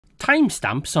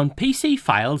timestamps on PC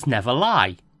files never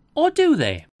lie, or do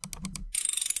they?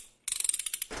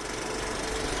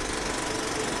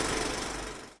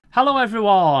 Hello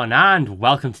everyone and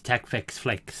welcome to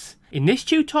TechFixFlix. In this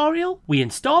tutorial we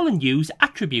install and use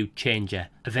Attribute Changer,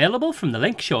 available from the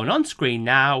link shown on screen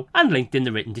now and linked in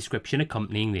the written description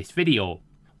accompanying this video.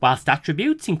 Whilst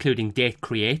attributes including date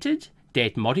created,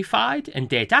 date modified and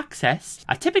date accessed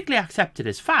are typically accepted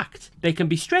as fact, they can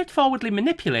be straightforwardly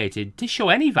manipulated to show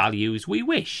any values we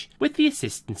wish with the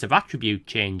assistance of Attribute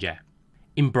Changer.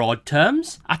 In broad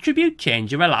terms, Attribute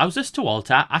Changer allows us to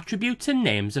alter attributes and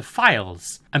names of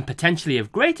files, and potentially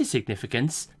of greater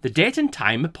significance, the date and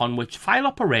time upon which file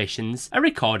operations are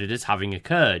recorded as having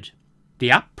occurred.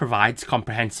 The app provides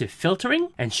comprehensive filtering,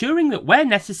 ensuring that where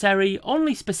necessary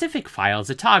only specific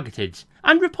files are targeted,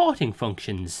 and reporting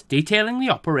functions detailing the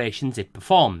operations it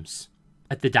performs.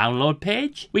 At the download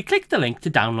page, we click the link to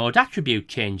download Attribute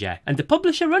Changer, and the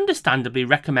publisher understandably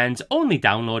recommends only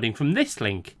downloading from this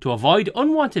link to avoid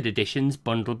unwanted additions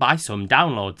bundled by some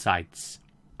download sites.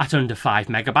 At under 5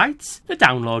 MB, the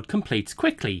download completes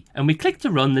quickly, and we click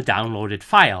to run the downloaded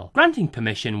file, granting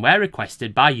permission where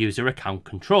requested by user account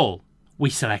control. We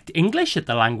select English at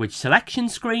the language selection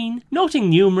screen, noting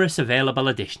numerous available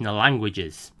additional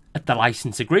languages. At the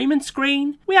license agreement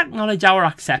screen, we acknowledge our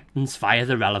acceptance via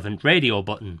the relevant radio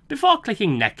button, before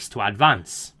clicking Next to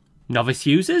advance. Novice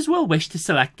users will wish to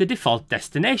select the default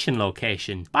destination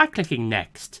location by clicking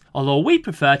Next, although we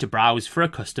prefer to browse for a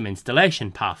custom installation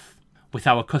path. With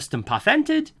our custom path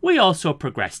entered, we also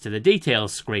progress to the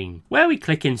details screen, where we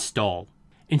click Install.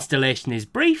 Installation is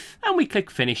brief, and we click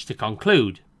Finish to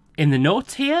conclude. In the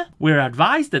notes here, we're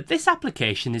advised that this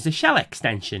application is a shell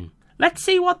extension. Let's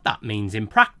see what that means in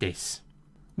practice.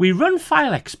 We run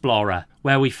File Explorer,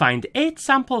 where we find 8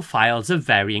 sample files of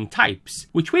varying types,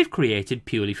 which we've created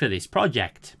purely for this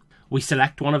project. We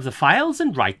select one of the files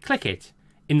and right-click it.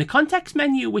 In the context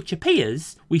menu which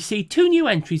appears, we see 2 new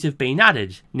entries have been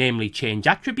added, namely Change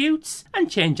Attributes and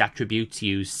Change Attributes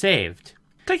Used Saved.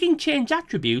 Clicking Change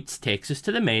Attributes takes us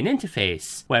to the main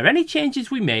interface, where any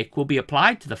changes we make will be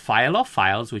applied to the file or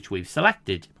files which we've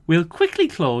selected. We'll quickly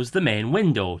close the main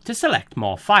window to select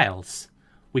more files.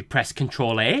 We press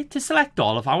Ctrl A to select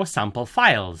all of our sample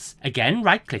files, again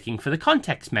right-clicking for the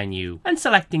context menu and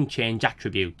selecting Change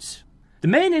Attributes. The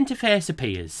main interface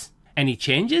appears. Any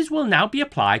changes will now be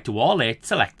applied to all 8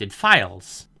 selected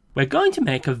files. We're going to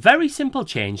make a very simple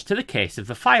change to the case of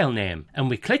the file name, and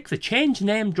we click the Change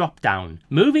Name drop-down,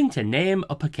 moving to Name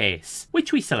Uppercase,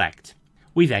 which we select.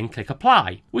 We then click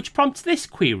Apply, which prompts this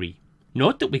query.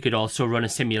 Note that we could also run a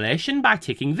simulation by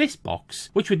ticking this box,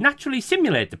 which would naturally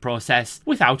simulate the process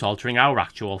without altering our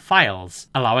actual files,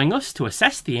 allowing us to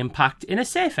assess the impact in a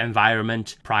safe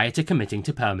environment prior to committing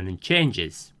to permanent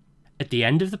changes. At the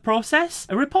end of the process,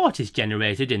 a report is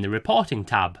generated in the Reporting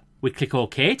tab. We click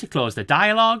OK to close the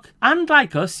dialog, and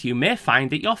like us, you may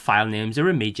find that your file names are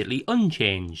immediately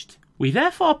unchanged. We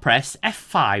therefore press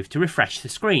F5 to refresh the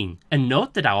screen, and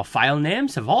note that our file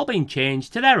names have all been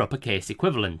changed to their uppercase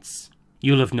equivalents.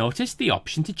 You'll have noticed the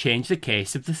option to change the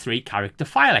case of the 3-character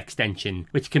file extension,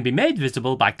 which can be made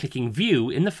visible by clicking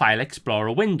View in the File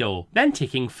Explorer window, then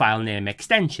ticking File Name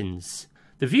Extensions.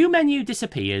 The View menu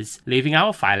disappears, leaving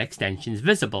our file extensions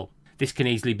visible. This can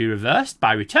easily be reversed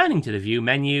by returning to the View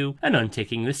menu and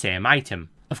unticking the same item.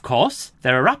 Of course,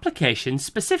 there are applications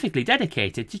specifically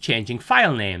dedicated to changing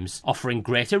file names, offering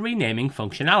greater renaming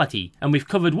functionality, and we've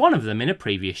covered one of them in a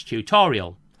previous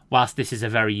tutorial. Whilst this is a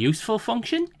very useful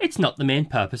function, it's not the main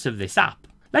purpose of this app.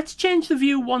 Let's change the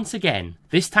view once again,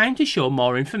 this time to show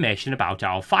more information about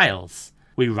our files.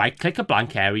 We right-click a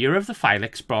blank area of the File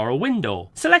Explorer window,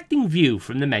 selecting View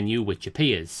from the menu which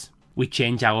appears. We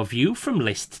change our view from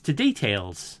List to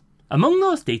Details. Among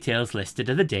those details listed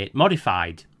are the date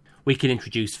modified. We can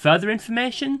introduce further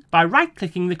information by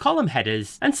right-clicking the column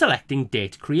headers and selecting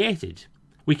Date Created.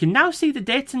 We can now see the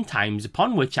dates and times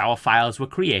upon which our files were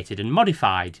created and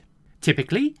modified.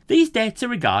 Typically, these dates are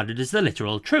regarded as the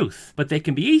literal truth, but they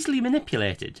can be easily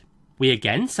manipulated. We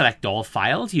again select all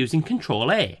files using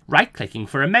Ctrl A, right-clicking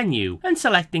for a menu and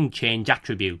selecting Change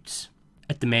Attributes.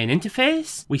 At the main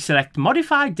interface, we select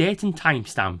Modify Date and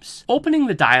Timestamps, opening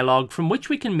the dialog from which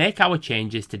we can make our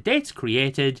changes to dates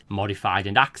created, modified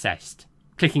and accessed.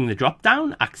 Clicking the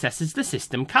drop-down accesses the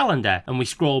system calendar, and we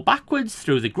scroll backwards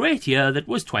through the great year that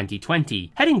was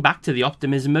 2020, heading back to the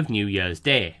optimism of New Year's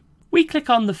Day. We click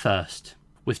on the 1st.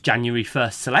 With January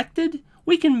 1st selected,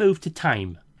 we can move to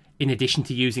time. In addition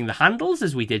to using the handles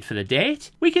as we did for the date,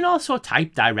 we can also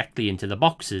type directly into the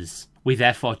boxes. We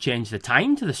therefore change the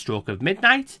time to the stroke of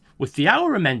midnight, with the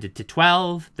hour amended to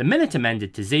 12, the minute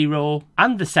amended to 0,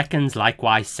 and the seconds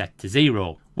likewise set to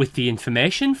 0. With the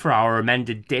information for our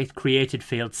amended date created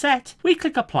field set, we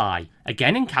click Apply,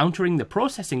 again encountering the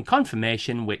processing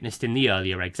confirmation witnessed in the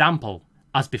earlier example.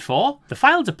 As before, the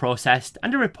files are processed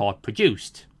and a report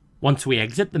produced. Once we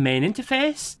exit the main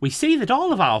interface, we see that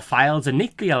all of our files are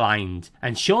neatly aligned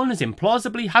and shown as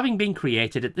implausibly having been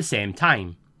created at the same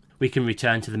time. We can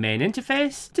return to the main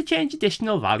interface to change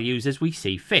additional values as we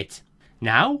see fit.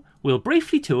 Now, we'll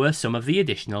briefly tour some of the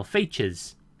additional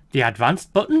features. The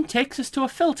Advanced button takes us to a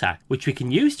filter, which we can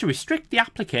use to restrict the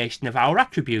application of our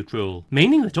attribute rule,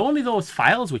 meaning that only those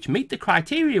files which meet the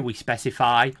criteria we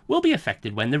specify will be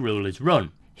affected when the rule is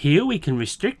run. Here we can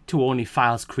restrict to only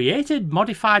files created,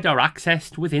 modified or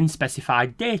accessed within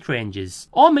specified date ranges,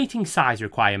 or meeting size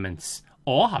requirements,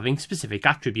 or having specific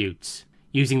attributes.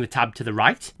 Using the tab to the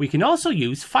right, we can also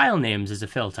use filenames as a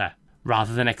filter.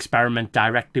 Rather than experiment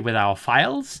directly with our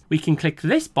files, we can click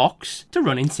this box to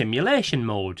run in simulation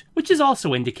mode, which is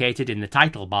also indicated in the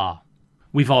title bar.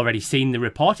 We've already seen the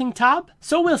reporting tab,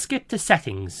 so we'll skip to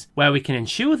settings, where we can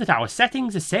ensure that our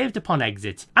settings are saved upon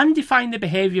exit and define the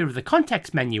behaviour of the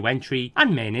context menu entry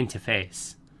and main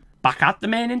interface. Back at the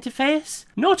main interface,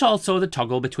 note also the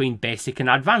toggle between basic and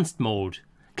advanced mode.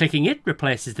 Clicking it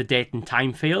replaces the date and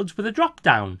time fields with a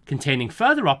drop-down containing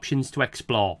further options to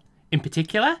explore. In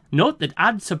particular, note that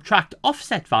Add, Subtract,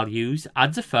 Offset values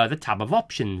adds a further tab of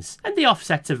options, and the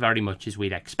offsets are very much as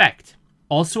we'd expect.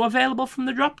 Also available from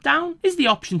the drop-down is the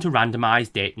option to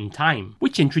randomise date and time,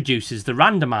 which introduces the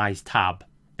Randomise tab.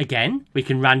 Again, we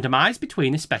can randomise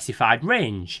between a specified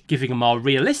range, giving a more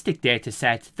realistic data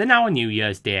set than our New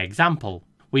Year's Day example.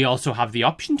 We also have the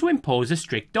option to impose a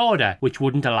strict order, which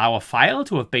wouldn't allow a file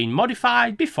to have been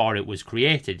modified before it was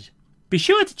created. Be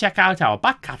sure to check out our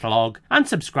back catalogue and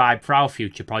subscribe for our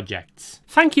future projects.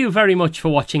 Thank you very much for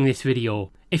watching this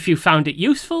video. If you found it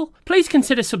useful, please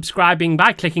consider subscribing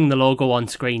by clicking the logo on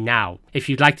screen now. If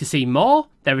you'd like to see more,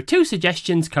 there are 2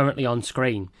 suggestions currently on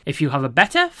screen. If you have a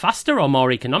better, faster or more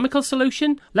economical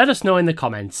solution, let us know in the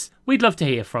comments. We'd love to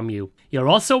hear from you. You're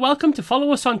also welcome to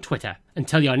follow us on Twitter.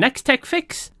 Until your next tech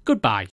fix, goodbye.